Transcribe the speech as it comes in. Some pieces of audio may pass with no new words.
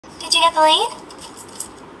Did you get the lead?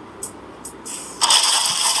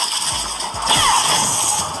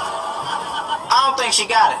 I don't think she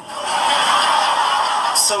got it.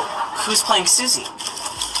 So, who's playing Susie?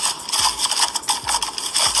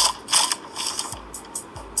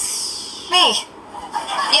 Me.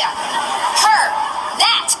 Yeah. Her.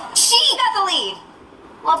 That. She got the lead.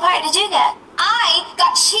 What part did you get? I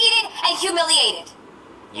got cheated and humiliated.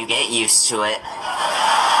 You get used to it.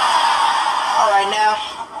 Alright now,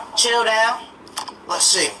 chill down. Let's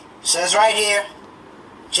see. Says right here,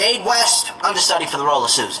 Jade West, understudy for the role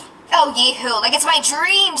of Susie. Oh, yee-hoo. Like it's my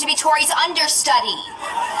dream to be Tori's understudy.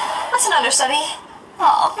 What's an understudy?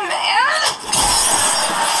 Oh, man.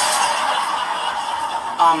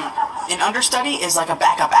 An understudy is like a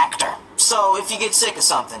backup actor. So if you get sick or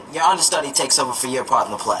something, your understudy takes over for your part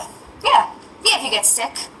in the play. Yeah. Yeah, if you get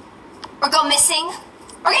sick. Or go missing.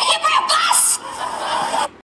 Or get hit by a bus!